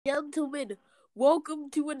Gentlemen, welcome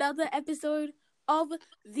to another episode of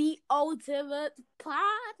the Ultimate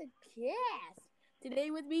Podcast. Today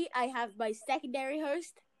with me, I have my secondary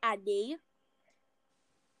host, Andy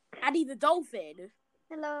the Dolphin.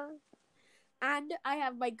 Hello. And I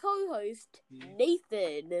have my co-host,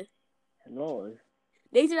 Nathan. Hello.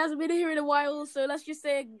 Nathan hasn't been here in a while, so let's just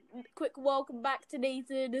say a quick welcome back to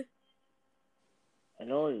Nathan.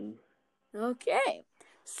 Hello. Okay,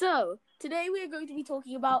 so today we are going to be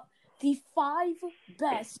talking about the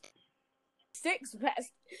 6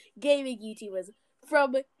 best gaming YouTubers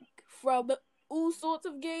from all sorts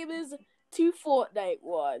of gamers to Fortnite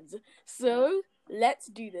ones. So let's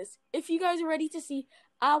do this. If you guys are ready to see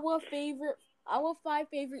our 5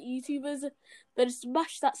 favorite YouTubers, then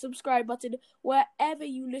smash that subscribe button wherever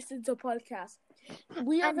you listen to podcasts.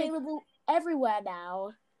 We are available everywhere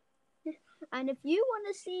now. And if you want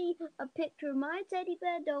to see a picture of my teddy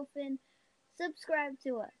bear dolphin, subscribe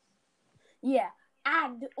to us. Yeah,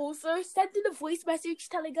 and also send in a voice message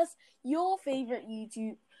telling us your favorite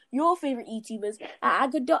YouTubers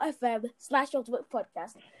at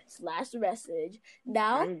anchor.fm/ultimatepodcast/message.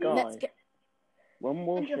 Now, let's get... One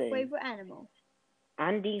more and thing. your favorite animal.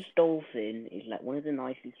 Andy's dolphin is like one of the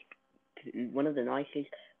nicest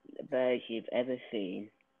birds you've ever seen.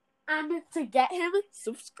 And to get him,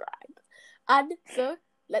 subscribe. And so,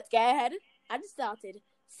 let's get ahead and started.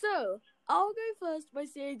 So, I'll go first by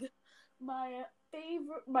saying my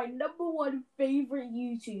number one favorite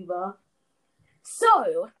YouTuber.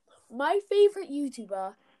 So, my favorite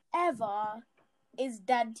YouTuber ever is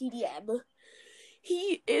DanTDM.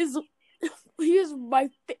 He is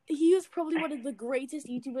probably one of the greatest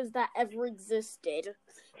YouTubers that ever existed.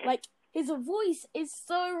 Like, his voice is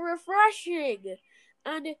so refreshing,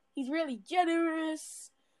 and he's really generous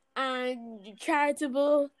and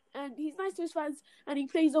charitable, and he's nice to his fans, and he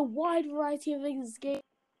plays a wide variety of things.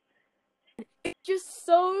 It's just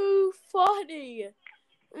so funny,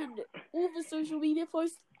 and all the social media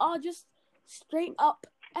posts are just straight up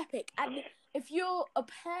epic. And if you're a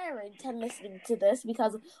parent and listening to this,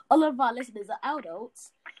 because all of our listeners are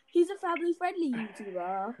adults, he's a family-friendly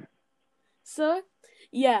YouTuber. So,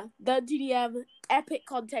 yeah, the DDM, epic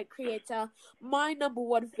content creator, my number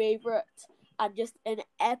one favorite, and just an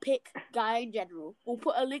epic guy in general. We'll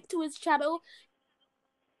put a link to his channel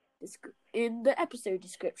in the episode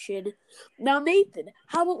description. Now, Nathan,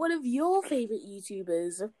 how about one of your favorite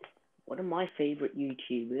YouTubers? One of my favorite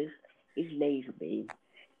YouTubers is LaserBeam,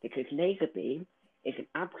 because LaserBeam is an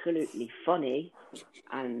absolutely funny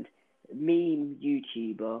and meme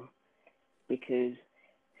YouTuber, because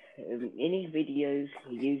in his videos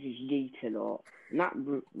he uses yeet a lot, and that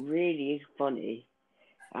really is funny,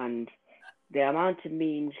 and the amount of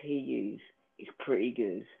memes he uses is pretty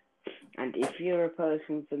good. And if you're a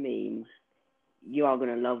person for memes, you are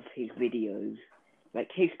going to love his videos.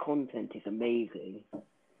 Like, his content is amazing.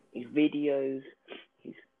 His videos,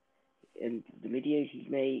 and the videos he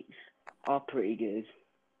makes are pretty good.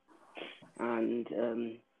 And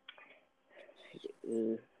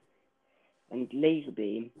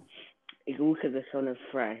LaserBeam is also the son of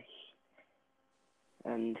Fresh,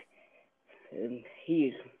 and he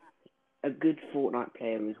is a good Fortnite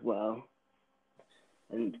player as well.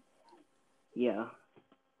 And yeah.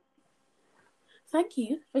 Thank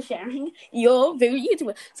you for sharing your favorite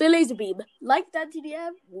YouTuber. So, LaserBeam, like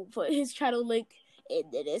DanTDM, we'll put his channel link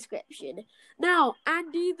in the description. Now,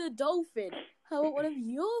 Andy the Dolphin, how about one of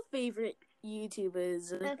your favorite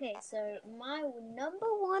YouTubers? Okay, so my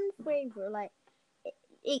number one favorite,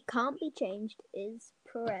 it can't be changed, is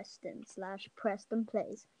Preston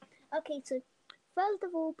Plays. Okay, so first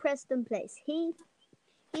of all, Preston Plays. He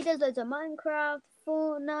does loads of Minecraft,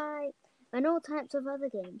 Fortnite, and all types of other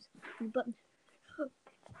games. But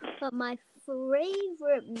my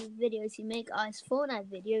favorite videos he makes are his Fortnite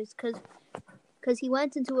videos, because he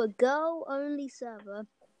went into a girl-only server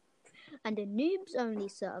and a noobs-only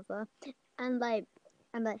server, and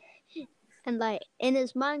in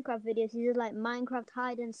his Minecraft videos, he does like Minecraft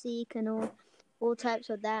hide and seek and all types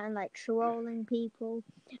of that, and like trolling people,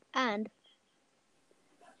 and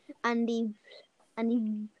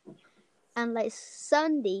like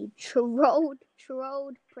Sunday trolled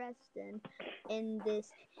Preston in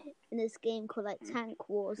this game called like Tank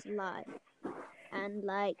Wars Live, and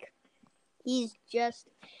like he's just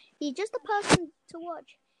a person to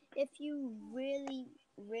watch if you really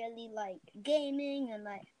like gaming and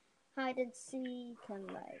like hide and seek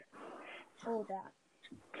and like all that.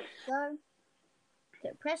 So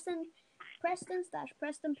Preston Plays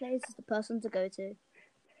is the person to go to.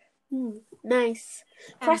 Nice.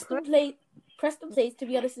 Preston Plays, to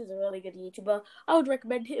be honest, is a really good YouTuber. I would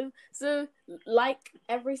recommend him. So, like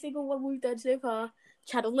every single one we've done so far,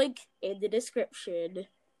 channel link in the description.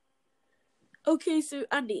 Okay, so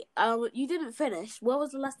Andy, you didn't finish. What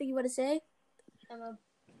was the last thing you want to say? I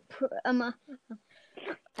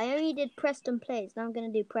only did Preston Plays. Now I'm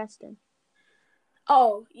gonna do Preston.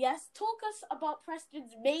 Oh, yes. Talk us about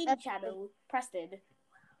Preston's main channel, Preston.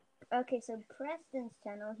 Okay, so Preston's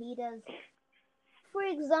channel, he does, for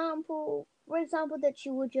example, that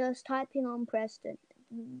you were just typing on Preston.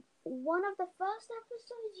 One of the first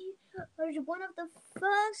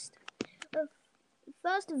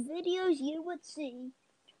videos you would see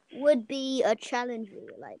would be a challenge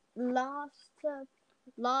video, like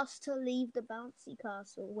last to leave the bouncy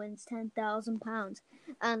castle wins £10,000.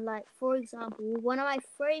 And like, for example, one of my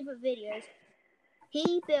favorite videos,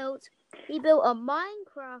 he built a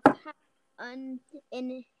Minecraft house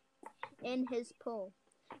in his pool,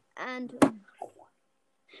 and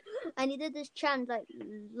he did this challenge like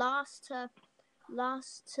last to,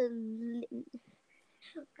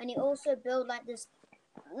 and he also built like this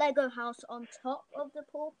Lego house on top of the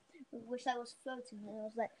pool, which I was floating, and it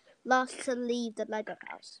was like last to leave the Lego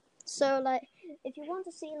house. So like, if you want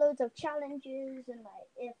to see loads of challenges and like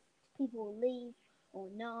if people will leave or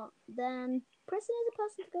not, then Preston is a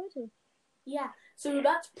person to go to. Yeah, so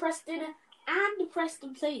that's Preston and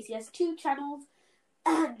Preston Plays. He has 2 channels,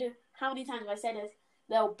 and how many times have I said it?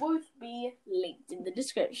 They'll both be linked in the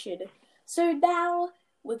description. So now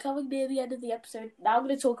we're coming near the end of the episode. Now I'm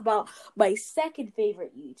going to talk about my second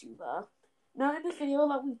favourite YouTuber. Now in this video,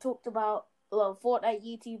 like we've talked about a lot of Fortnite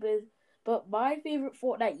YouTubers, but my favourite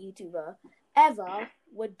Fortnite YouTuber ever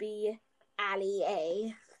would be Ali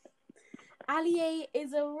A. Ali A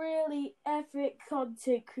is a really epic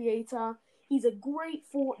content creator. He's a great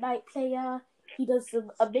Fortnite player. He does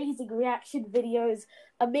some amazing reaction videos,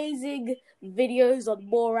 amazing videos on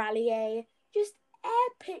more Ali A. Just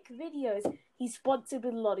epic videos. He's sponsored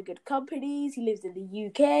with a lot of good companies. He lives in the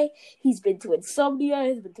UK. He's been to Insomnia.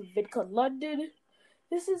 He's been to VidCon London.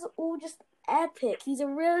 This is all just epic. He's a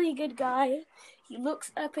really good guy. He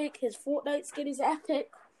looks epic. His Fortnite skin is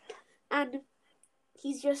epic. And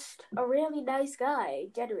he's just a really nice guy,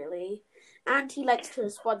 generally. And he likes to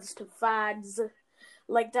respond to fans.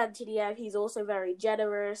 Like Dan TDM, he's also very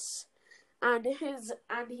generous. And he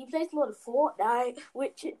plays a lot of Fortnite,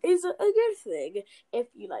 which is a good thing if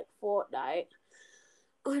you like Fortnite.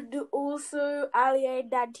 And also, Ali and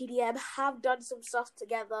Dan TDM have done some stuff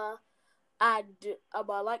together. And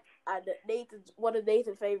Nathan's one of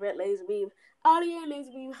Nathan's favorite Laser Beam. Ali and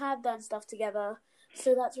Laser Beam have done stuff together,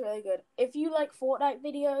 so that's really good. If you like Fortnite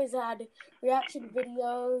videos and reaction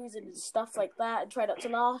videos and stuff like that, and try not to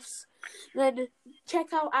laugh, then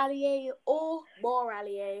check out Ali A or more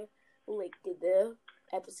Ali A, linked in the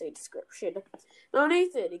episode description. Now,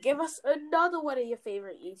 Nathan, give us another one of your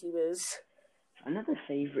favorite YouTubers. Another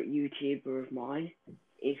favourite YouTuber of mine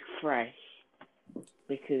is Fresh,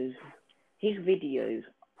 because his videos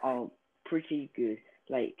are pretty good.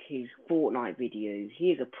 Like his Fortnite videos,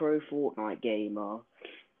 he is a pro Fortnite gamer,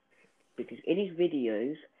 because in his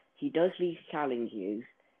videos he does these challenges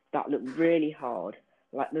that look really hard,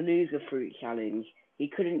 like the loser fruit challenge. He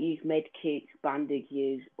couldn't use medkits,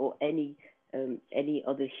 bandages, or any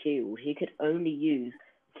other shield. He could only use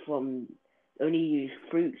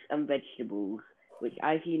fruits and vegetables, which,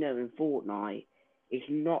 as you know, in Fortnite is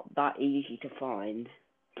not that easy to find.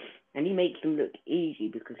 And he makes them look easy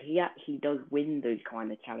because he actually does win those kind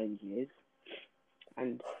of challenges.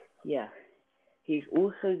 And yeah, he's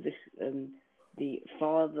also the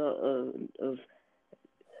father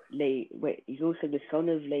he's also the son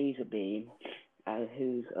of Laserbeam,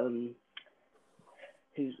 who's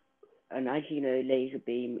and as you know,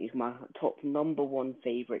 Laserbeam is my top #1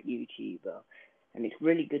 favorite YouTuber, and it's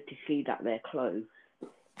really good to see that they're close.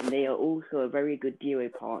 And they are also a very good duo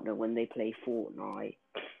partner when they play Fortnite.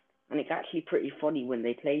 And it's actually pretty funny when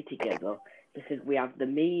they play together, because we have the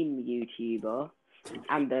meme YouTuber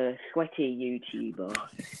and the sweaty YouTuber,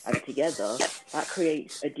 and together that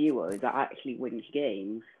creates a duo that actually wins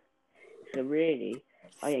games. So really,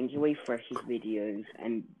 I enjoy Fresh's videos,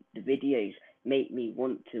 and the videos make me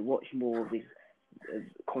want to watch more of his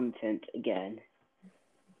content again.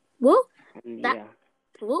 Well, And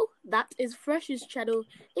that is Fresh's channel.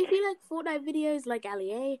 If you like Fortnite videos like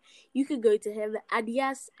Ali A, you can go to him. And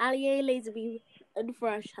yes, Ali A, Laserbeam, and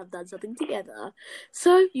Fresh have done something together.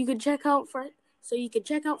 So you can check out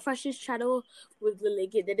Fresh's channel with the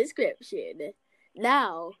link in the description.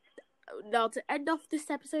 Now to end off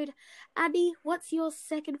this episode, Andy, what's your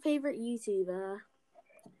second favorite YouTuber?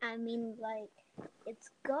 I mean, like, it's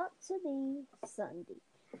got to be Sunday.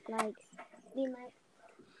 Like, mean, like,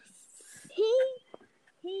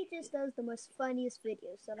 he just does the most funniest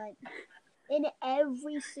videos. So, like, in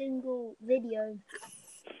every single video,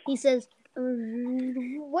 he says, "Why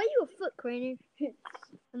are you a foot craner?"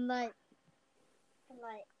 and like,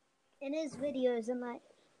 in his videos, and like,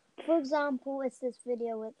 for example, it's this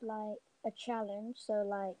video with like a challenge. So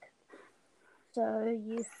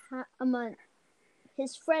you have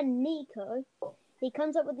his friend Nico. He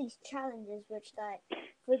comes up with these challenges, which like,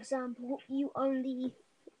 for example,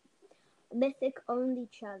 mythic only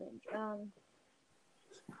challenge,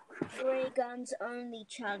 ray guns only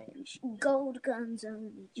challenge, gold guns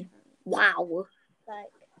only challenge. Wow.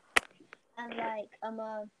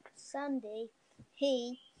 Sunday,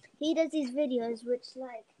 he does these videos which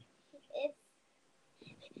like, if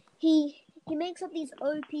he makes up these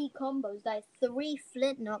OP combos, like 3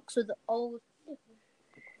 flint knocks with auto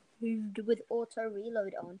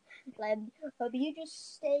reload on. Like, you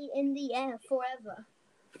just stay in the air forever.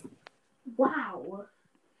 Wow.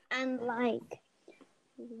 And like,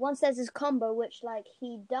 once there's this combo which like,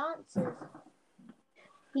 he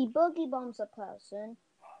boogie bombs a person,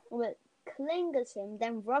 with clingers him,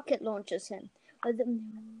 then rocket launches him. But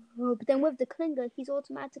then with the clinger, he's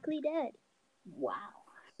automatically dead. Wow.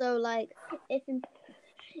 So like,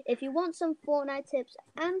 if you want some Fortnite tips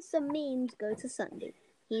and some memes, go to Sunday.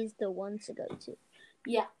 He's the one to go to.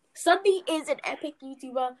 Yeah. Sunday is an epic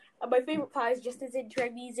YouTuber, and my favorite part is just his intro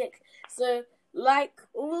music. So, like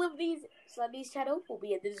all of these, Sunday's channel will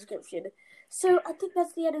be in the description. So, I think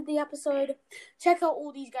that's the end of the episode. Check out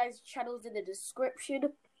all these guys' channels in the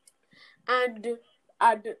description. And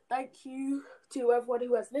thank you to everyone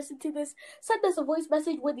who has listened to this. Send us a voice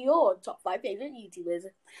message with your top 5 favorite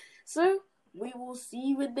YouTubers. So, we will see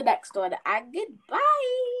you in the next one, and goodbye!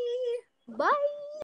 Bye!